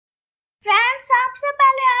Friends सबसे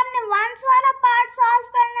पहले आपने वंस वाला पार्ट सॉल्व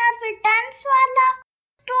करना है, फिर टेंस वाला।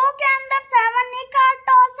 2 के अंदर 7 नहीं काट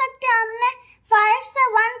हो सकते, हमने 5 से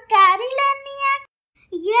 1 कैरी लेनी है।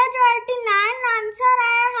 ये जो 89 आंसर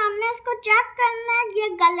आया, हमने इसको चेक करना है ये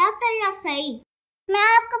गलत है या सही। मैं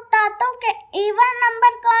आपको बताता हूँ कि इवन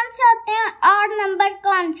नंबर कौन से होते हैं, ऑड नंबर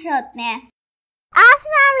कौन से होते हैं।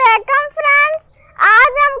 अस्सलाम वालेकुम फ्रेंड्स,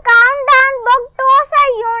 आज हम काउंटडाउन बुक 2 से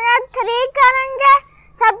यूनिट 3 करेंगे,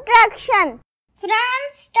 सब्ट्रैक्शन।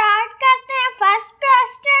 फ्रेंड्स स्टार्ट करते हैं फर्स्ट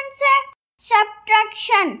क्वेश्चन से,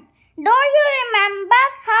 subtraction. Do you remember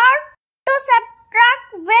how to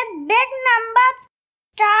subtract with big numbers?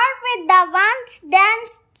 Start with the ones then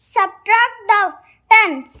subtract the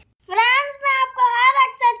tense. Friends मैं आपको हर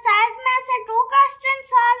एक्सरसाइज में से 2 क्वेश्चन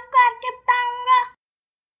सॉल्व करके बताऊंगा।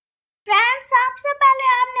 फ्रेंड्स सबसे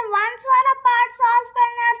पहले आपने वंस वाला पार्ट सॉल्व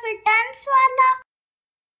करना है, फिर टेंस वाला।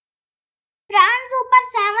 फ्रेंड्स ऊपर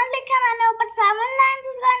 7 लिखा, मैंने ऊपर 7 लाइंस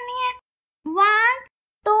करनी है। 1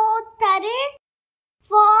 2 3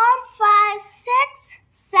 4 5 6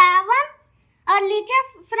 7 और नीचे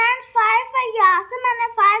फ्रेंड्स 5 है, यहाँ से मैंने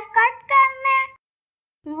 5 कट करने हैं।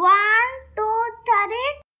 1 2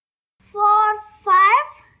 3 4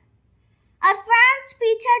 5 और फ्रेंड्स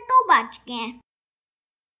पीछे 2 बच गए हैं।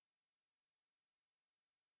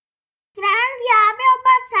 फ्रेंड्स यहाँ पे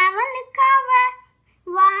ऊपर 7 लिखा हुआ है।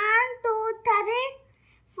 1 2 3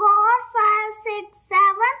 4 5 6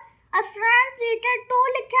 7 और फ्रेंड्स नीचे 2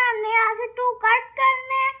 लिखा, हमने यहाँ से 2 कट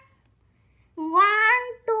करने हैं। 1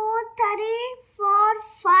 2 3 4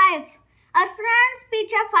 5 और फ्रेंड्स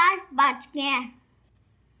पीछे 5 बच गए हैं।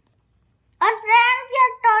 और फ्रेंड्स ये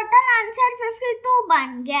टोटल आंसर 52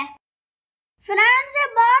 बन गया। फ्रेंड्स ये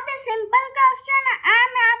बहुत ही सिंपल क्वेश्चन है,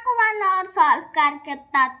 मैं आपको 1 और सॉल्व करके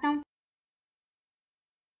बताता हूँ।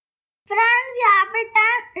 फ्रेंड्स यहाँ पे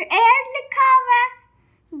 8 लिखा हुआ है।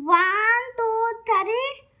 1 2 3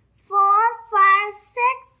 4 5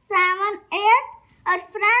 6 7 8 और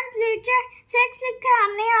फ्रेंड्स नीचे 6 लिखा है,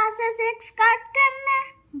 हमने यहाँ से 6 कट करने हैं।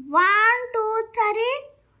 1 2 3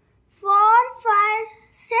 4 5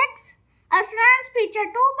 6 और फ्रेंड्स पीछे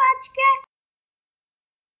 2 बच गए।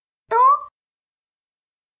 तो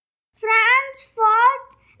फ्रेंड्स 4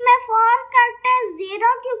 में 4 कटे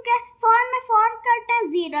 0, क्योंकि 4 में 4 कटे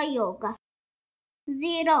 0 ही होगा,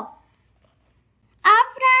 0। अब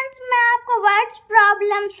फ्रेंड्स मैं आपको वर्ड्स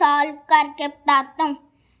प्रॉब्लम सॉल्व करके बताता हूँ।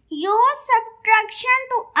 Use subtraction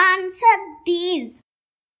to answer these.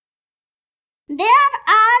 There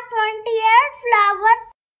are 28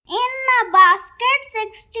 flowers in a basket.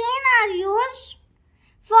 16 are used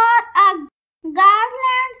for a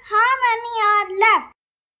garland. How many are left?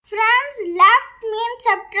 Friends, left means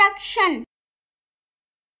subtraction.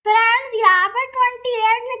 Friends, यहाँ पे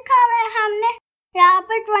 28 लिखा हुआ है, हमने यहाँ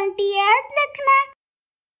पे 28 लिखना है।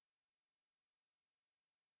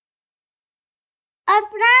 और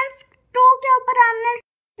फ्रेंड्स 2 के ऊपर हमने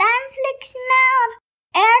टेंस लिखना है और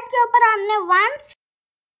 8 के ऊपर हमने वंस।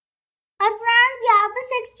 और फ्रेंड्स यहाँ पे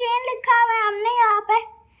 16 लिखा हुआ है, हमने यहाँ पे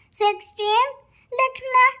 16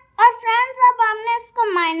 लिखना है। और फ्रेंड्स अब हमने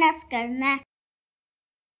इसको माइनस करना है।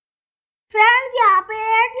 फ्रेंड्स यहाँ पे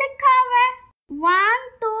 8 लिखा हुआ है। 1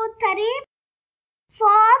 2 3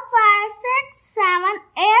 4 5 6 7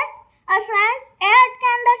 8 और फ्रेंड्स 8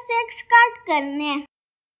 के अंदर 6 कट करने हैं।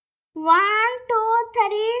 1 2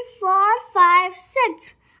 3 4 5 6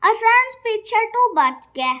 और फ्रेंड्स पीछे 2 बच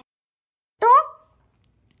गए। तो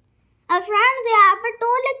और फ्रेंड्स यहाँ पे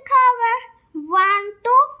 2 लिखा हुआ है। 1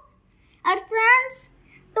 2 और फ्रेंड्स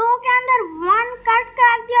 2 के अंदर 1 कट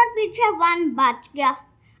कर दिया और पीछे 1 बच गया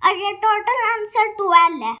और ये टोटल आंसर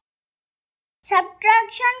 12 है।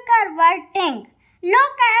 Subtraction converting.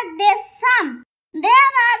 Look at this sum. There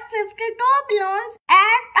are 52 balloons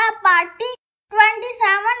at a party.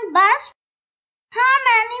 27 burst. How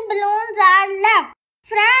many balloons are left?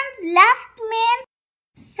 Friends, left means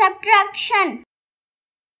subtraction.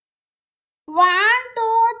 1 2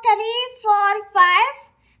 3 4 5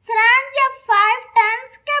 friends ये 5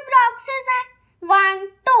 टेंस के ब्लॉक्सेस हैं। 1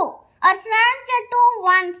 2 और फ्रेंड्स ये 2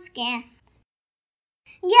 वंस के हैं।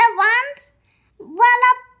 ये वंस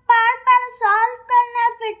वाला पार्ट पहले सॉल्व करना है,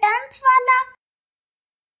 फिर टेंस वाला।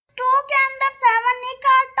 2 के अंदर 7 नहीं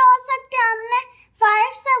काट हो सकते, हमने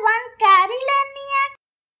 5 से 1 कैरी लेनी है।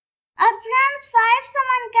 और फ्रेंड्स 5 से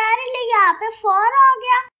 1 कैरी ली, यहाँ पे 4 हो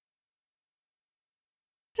गया।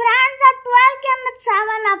 फ्रेंड्स अब 12 के अंदर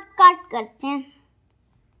 7 अब कट करते हैं।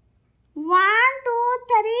 1 2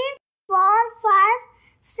 3 4 5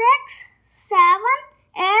 6 7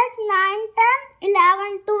 8 9 10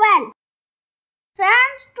 11 12।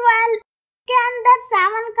 फ्रेंड्स 12 के अंदर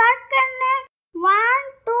 7 कट करने। 1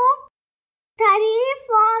 2 3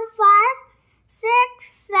 4 5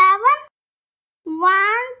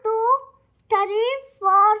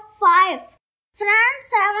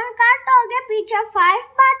 पीछे 5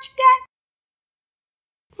 बच गए।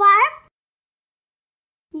 5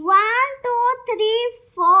 1 2 3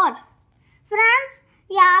 4। फ्रेंड्स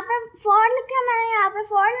यहाँ पे 4 लिखे, मैंने यहाँ पे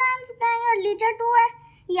 4 लाइन्स लगाई और नीचे 2 है।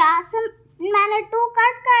 यहाँ से मैंने 2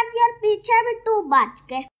 कट कर दिया और पीछे भी 2 बच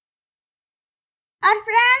गए। और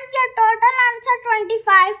फ्रेंड्स ये टोटल आंसर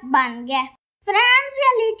 25 बन गया। फ्रेंड्स ये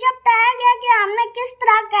नीचे बताया गया कि हमने किस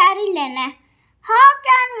तरह कैरी लेना है। How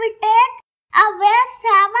can we take away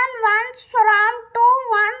 7 ones from 2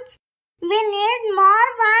 ones? We need more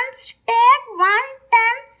ones. Take 1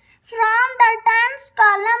 10 from the tens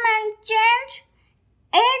column and change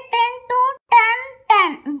it into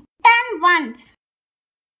 10 ones.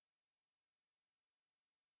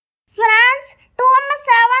 Friends 2 में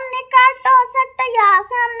 7 नहीं कट हो सकता, यहाँ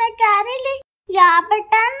से हमने कैरी ली, यहाँ पे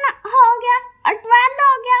 10 हो गया और 12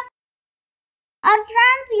 हो गया। और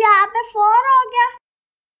फ्रेंड्स यहाँ पे 4 हो गया।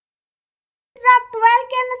 अब 12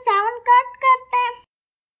 के अंदर 7 कट करते हैं।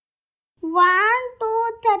 1 2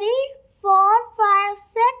 3 4 5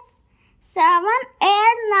 6 7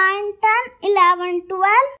 8 9 10 11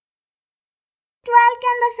 12। 12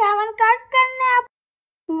 के अंदर 7 कट करने हैं।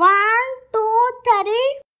 1 2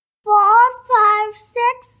 3 4 5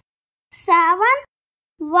 6 7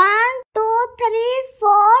 1 2 3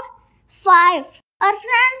 4 5। और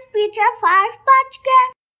फ्रेंड्स पीछे 5 बच गए।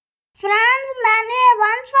 फ्रेंड्स मैंने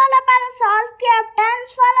वंस वाला पहले सॉल्व किया, अब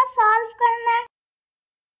टेंस वाला सॉल्व करना है।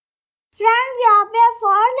 फ्रेंड्स यहाँ पे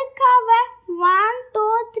 4 लिखा हुआ है। 1 2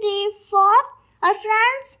 3 4। और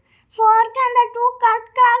फ्रेंड्स 4 के अंदर 2 कट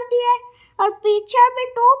कर दिए और पीछे भी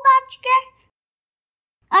 2 बच गए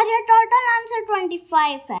और ये टोटल आंसर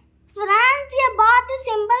 25 है। फ्रेंड्स ये बहुत ही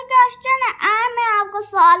सिंपल क्वेश्चन है, मैं आपको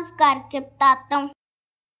सॉल्व करके बताता हूँ।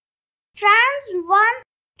 फ्रेंड्स 1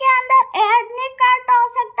 के अंदर 8 नहीं कट हो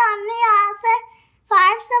सकता, हमने यहाँ से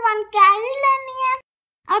 5 से 1 कैरी लेनी है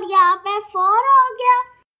और यहाँ पे 4 हो गया।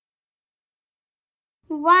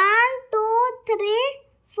 1 2 3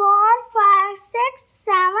 4 5 6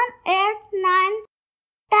 7 8 9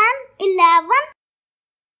 10 11।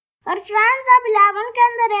 और फ्रेंड्स अब 11 के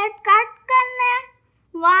अंदर 8 कट करने हैं।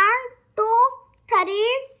 1 2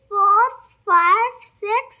 3 4 5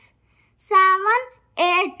 6 7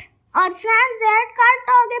 8। और फ्रेंड्स 8 कट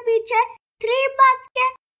हो गए, पीछे 3 बच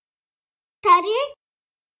गए। 3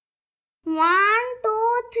 1 2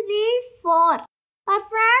 3 4। और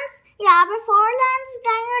फ्रेंड्स यहाँ पे 4 लाइन्स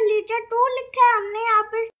गई और नीचे 2 लिखे, हमने यहाँ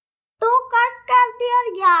पे 2 कट कर दिया और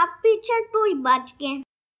यहाँ पीछे 2 ही बच गए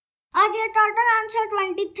और ये टोटल आंसर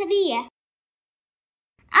 23 है।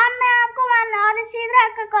 अब मैं आपको वन और इसी तरह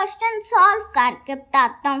का क्वेश्चन सॉल्व करके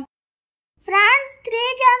बताता हूँ। फ्रेंड्स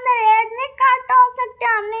 3 के अंदर 8 नहीं कट हो सकते,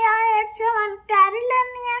 हमने यहाँ 8 से 1 कैरी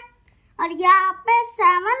लेनी है और यहाँ पे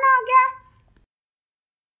 7 हो गया।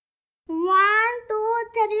 1 2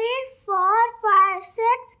 3 4 5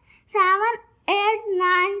 6 7 8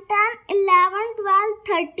 9 10 11 12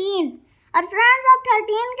 13। और फ्रेंड्स अब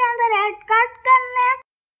 13 के अंदर 8 कट करने हैं।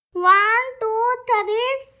 1 2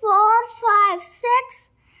 3 4 5 6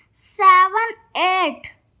 7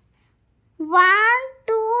 8। 1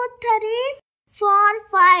 2 3 4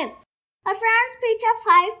 5। और फ्रेंड्स पीछे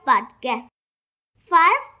 5 बच गए।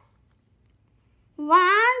 5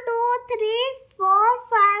 1 2 3 4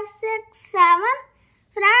 5 6 7।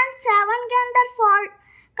 फ्रेंड्स 7 के अंदर 4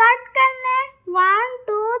 कट करने। 1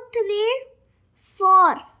 2 3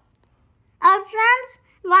 4। और फ्रेंड्स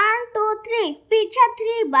 1 2 3 पीछे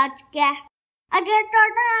 3 बच गए और ये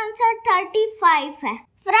टोटल आंसर 35 है।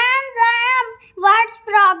 फ्रेंड्स अब वर्ड्स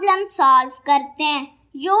प्रॉब्लम सॉल्व करते हैं।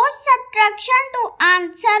 Use subtraction to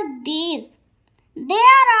answer these.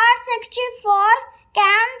 There are 64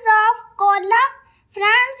 cans of cola.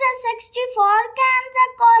 Friends 64 cans है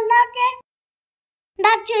कोला के।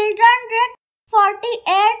 The children drink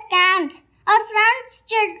 48 cans. और फ्रेंड्स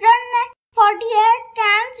चिल्ड्रन ने 48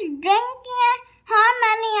 cans ड्रिंक किए। How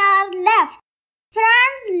many are left?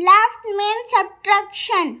 Friends left mean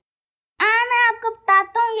subtraction. मैं आपको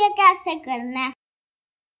बताता हूँ ये कैसे करना है।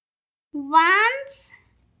 वंस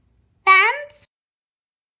टेंस,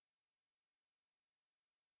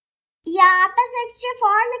 यहाँ पे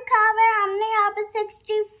 64 लिखा हुआ है, हमने यहाँ पे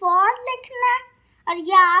 64 लिखना है और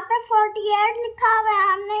यहाँ पे 48 लिखा हुआ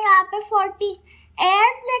है, हमने यहाँ पे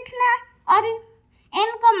 48 लिखना है और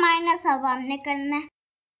इनको माइनस अब हमने करना है।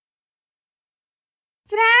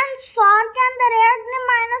 फ्रेंड्स 4 के अंदर 8 नहीं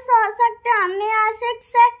माइनस हो सकते, हमने यहाँ 6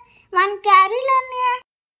 से 1 कैरी लेनी है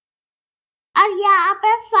और यहाँ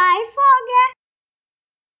पे 5 हो गया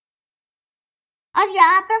और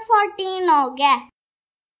यहाँ पे 14 हो गया।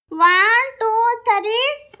 1 2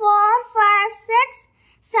 3 4 5 6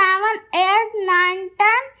 7 8 9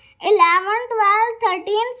 10 11, 12,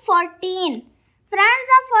 13, 14।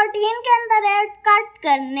 फ्रेंड्स अब 14 के अंदर 8 कट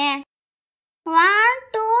करने हैं। 1,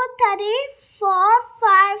 2, 3, 4,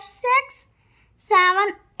 5, 6,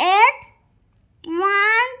 7, 8।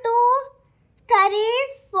 1, 2,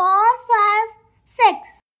 3, 4, 5,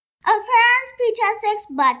 6। और फ्रेंड्स पीछे 6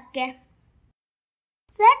 बच गए।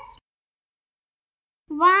 6,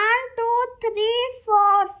 1, 2, 3,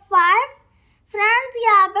 4, 5। फ्रेंड्स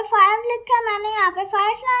यहाँ पे 5 लिखा है, मैंने यहाँ पे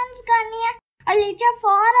 5 लाइन्स करनी है और नीचे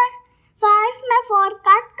 4 है। 5 में 4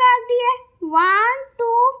 कट कर दिए। 1,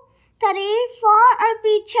 2, 3, 4 और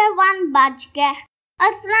पीछे 1 बच गया।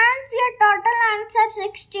 और फ्रेंड्स ये टोटल आंसर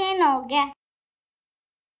 16 हो गया।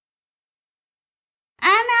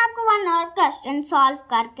 मैं आपको वन और क्वेश्चन सॉल्व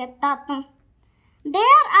करके बताता हूँ।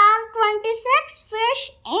 There are 26 fish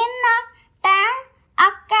in a tank. A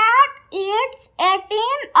cat eats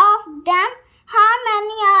 18 of them. How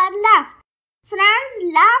many are left? Friends,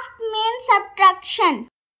 left means subtraction.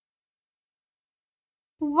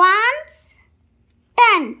 Ones,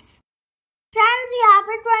 tens. Friends यहाँ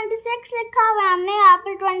पे 26 लिखा हुआ है, हमने यहाँ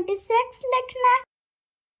पे 26 लिखना है।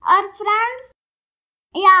 और फ्रेंड्स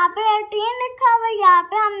यहाँ पे 18 लिखा हुआ है, यहाँ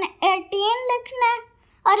पे हमने 18 लिखना है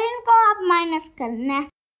और इनको आप माइनस करना है।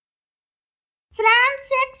 फ्रेंड्स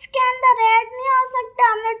 6 के अंदर 8 नहीं हो सकता,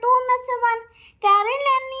 हमने 2 में से 1 कैरी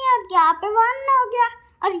लेनी है और यहाँ पे 1 हो गया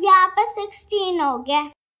और यहाँ पे 16 हो गया।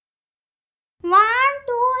 1,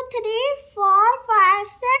 2, 3, 4, 5,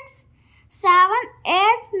 6, 7,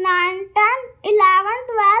 8, 9, 10, 11,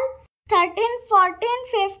 12, 13, 14,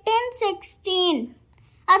 15, 16।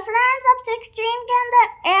 और फ्रेंड्स अब 16 के अंदर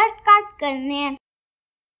 8 कट करने हैं।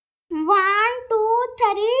 1, 2,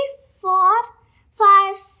 3, 4,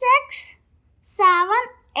 5, 6, 7,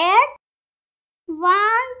 8।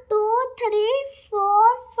 1, 2, 3,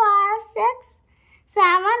 4, 5, 6,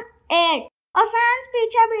 7, 8। और फ्रेंड्स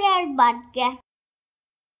पीछे भी 8 बच गया।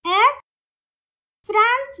 8।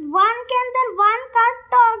 फ्रेंड्स 1 के अंदर 1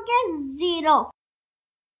 कट हो गया 0।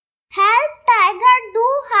 Help tiger do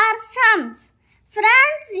her sums.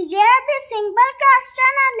 Friends ये भी सिंपल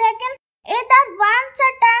क्वेश्चन है, लेकिन इधर 1 से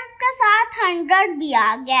 10 के साथ 100 भी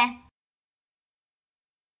आ गया।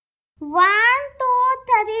 1, 2,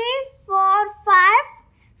 3, 4, 5।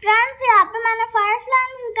 फ्रेंड्स यहाँ पे मैंने 5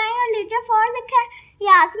 लाइन्स लगाई और नीचे 4 लिखा है,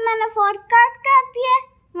 यहाँ से मैंने 4 कट कर दिए।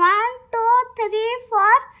 1, 2, 3,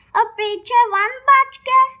 4 और पीछे 1 बच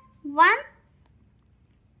गया। 1,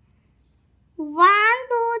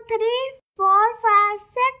 2, 3, 4, 5,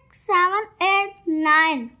 6, 7, 8,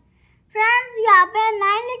 9। फ्रेंड्स यहाँ पे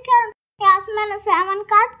 9 लिखा है, यहाँ से मैंने 7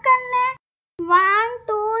 कट करने हैं। 1,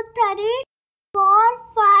 2, 3, 4,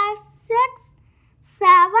 5, 6,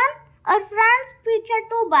 7 और फ्रेंड्स पीछे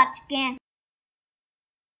 2 बच गए हैं।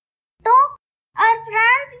 तो और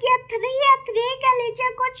फ्रेंड्स ये 3 है, 3 के नीचे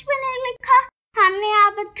कुछ भी नहीं लिखा, हमने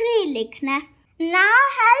यहाँ पे 3 लिखना है। Now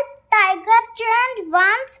help tiger change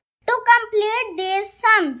ones to complete these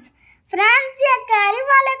sums. Friends ये कैरी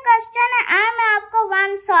वाले क्वेश्चन है, मैं आपको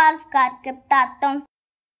 1 सॉल्व करके बताता हूँ।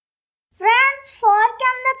 फ्रेंड्स 4 के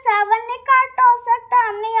अंदर 7 नहीं कट हो सकता,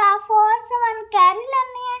 हमने यहाँ 4 से 1 कैरी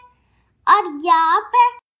लेनी है और यहाँ पे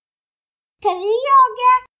 3 हो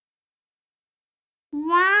गया।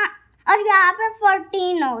 और यहाँ पे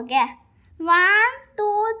 14 हो गया। 1,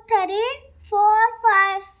 2, 3, 4,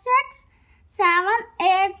 5, 6, 7,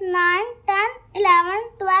 8, 9, 10, 11,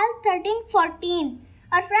 12, 13, 14।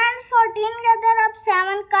 और फ्रेंड्स 14 के अंदर अब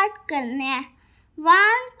 7 कट करने हैं।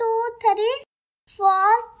 1, 2, 3,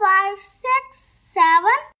 4, 5, 6,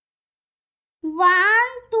 7।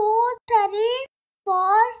 1, 2, 3,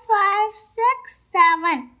 4, 5, 6,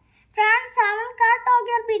 7। फ्रेंड्स 7 कट हो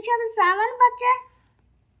गया और पीछे भी 7 बचे।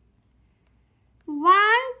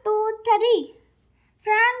 1, 2, 3।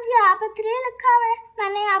 फ्रेंड्स यहाँ पे 3 लिखा हुआ है,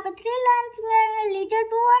 मैंने यहाँ पे 3 लाइन्स में नीचे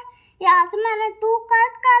 2 है, यहाँ से मैंने 2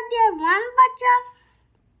 कट कर दिया, 1 बचा।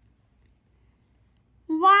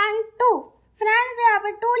 1, 2। फ्रेंड्स यहाँ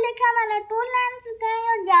पे 2 लिखा, मैंने 2 लाइन्स गई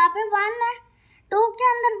और यहाँ पे 1 है। 2 के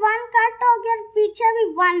अंदर 1 कट हो गया और पीछे भी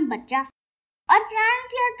 1 बचा। और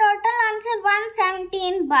फ्रेंड्स ये टोटल आंसर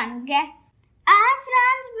 117 बन गया।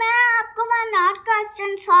 फ्रेंड्स मैं आपको 1 और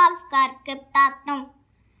क्वेश्चन सॉल्व करके बताता हूँ।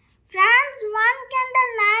 फ्रेंड्स 1 के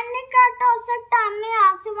अंदर 9 नहीं कट हो सकता, हमने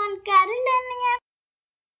यहाँ से 1 कैरी लेनी है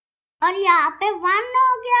और यहाँ पे 1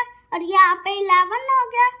 हो गया और यहाँ पे 11 हो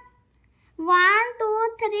गया। 1, 2,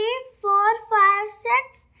 3, 4, 5,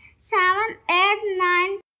 6, 7, 8,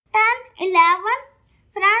 9, 10, 11।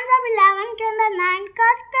 फ्रेंड्स अब 11 के अंदर 9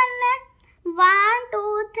 कट करने। 1,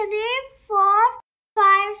 2, 3, 4,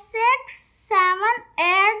 5, 6, 7,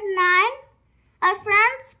 8, 9 और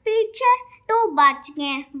फ्रेंड्स पीछे 2 बच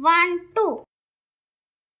गए। 1, 2।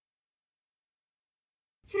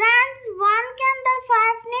 फ्रेंड्स 1 के अंदर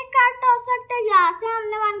 5 नहीं कट हो सकते, यहाँ से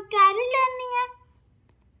हमने 1 कैरी लेनी है।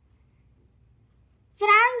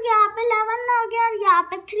 फ्रेंड्स यहाँ पे 11 हो गया और यहाँ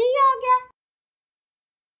पे 3 हो गया।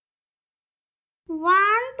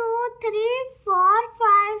 1 2 3 4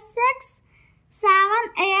 5 6 7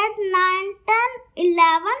 8 9 10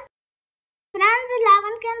 11। फ्रेंड्स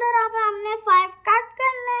 11 के अंदर अब हमने 5 कट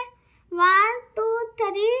करने। 1 2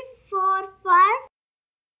 3 4 5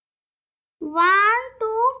 1 2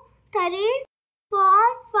 3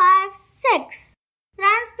 4 5 6।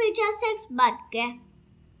 फ्रेंड्स पीछे 6 बच गए।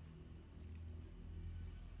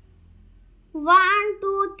 1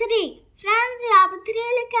 2 3। फ्रेंड्स यहाँ पे 3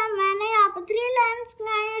 लिखा है, मैंने यहाँ पे 3 लाइन्स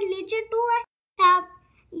लगाई, नीचे 2 है,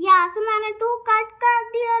 यहाँ से मैंने 2 कट कर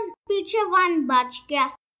दिया और पीछे 1 बच गया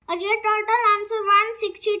और ये टोटल आंसर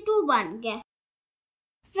 162 बन गया।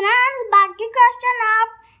 फ्रेंड्स बाकी क्वेश्चन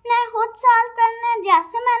आपने खुद सॉल्व करने,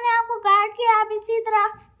 जैसे मैंने आपको गाइड किया आप इसी तरह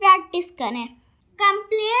प्रैक्टिस करें।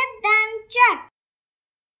 Complete then check.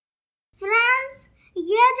 फ्रेंड्स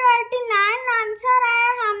ये जो 89 आंसर आया,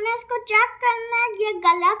 हमने इसको चेक करना है ये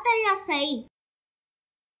गलत है या सही।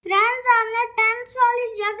 फ्रेंड्स हमने टेंस वाली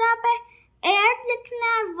जगह पे 8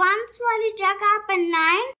 लिखना है, वंस वाली जगह पे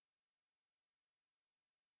 9।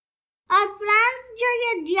 और फ्रेंड्स जो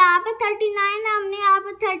ये यहाँ पे 39 है, हमने यहाँ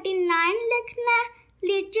पे 39 लिखना है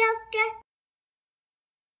नीचे उसके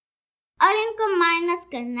और इनको माइनस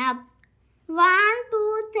करना है। 1 2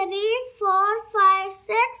 3 4 5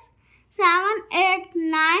 6 7 8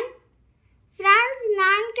 9। फ्रेंड्स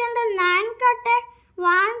 9 के अंदर 9 कटे।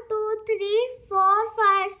 1 2 3 4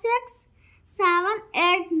 5 6 7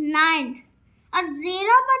 8 9 और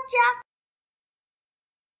 0 बचा।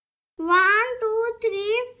 1 2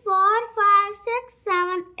 3 4 5 6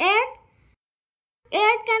 7 8।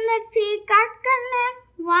 8 के अंदर 3 कट करने।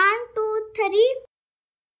 1 2 3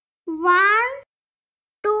 1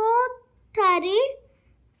 2 3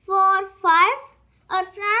 4 5 और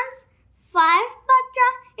फ्रेंड्स 5 बचा।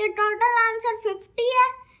 ये टोटल आंसर 50 है।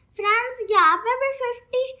 फ्रेंड्स यहाँ पे भी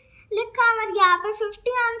 50 लिखा और यहाँ पे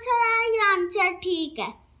 50 आंसर आया, ये आंसर ठीक है।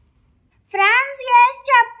 फ्रेंड्स ये इस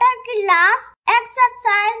चैप्टर की लास्ट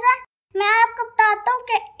एक्सरसाइज है। मैं आपको बताता हूँ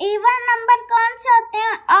कि इवन नंबर कौन से होते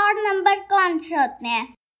हैं और ऑड नंबर कौन से होते हैं।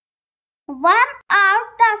 Work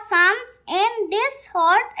out the sums in this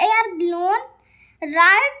hot air balloon.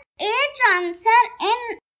 Write each answer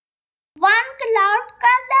in one cloud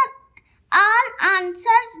color. All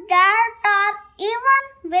answers that are even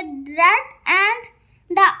with red and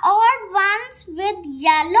the odd ones with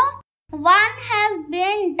yellow. One has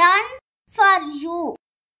been done for you.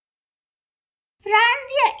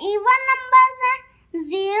 Friends ये even numbers हैं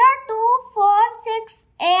 0 2 4 6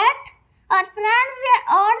 8 और friends ये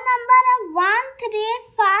odd number है 1 3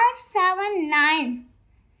 5 7 9।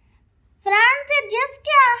 Friends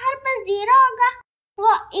जिसके आखिर पर 0 होगा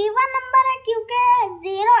वो इवन नंबर है क्योंकि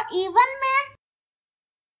 0 इवन में है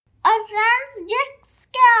और फ्रेंड्स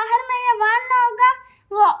जिसके आखिर में ये 1 होगा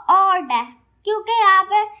वो ऑड है क्योंकि यहाँ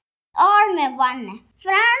पे ऑड में 1 है।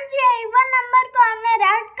 फ्रेंड्स ये इवन नंबर को हमने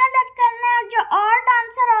रेड कलर करना है और जो ऑड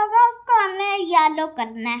आंसर होगा उसको हमने येलो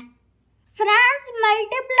करना है। फ्रेंड्स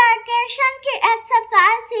मल्टीप्लिकेशन की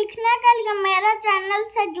एक्सरसाइज सीखने के लिए मेरे चैनल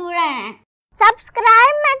से जुड़े हैं।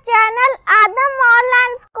 Subscribe my channel Adam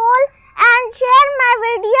online school and share my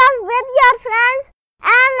videos with your friends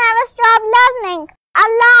and never stop learning.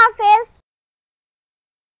 Allah Hafiz.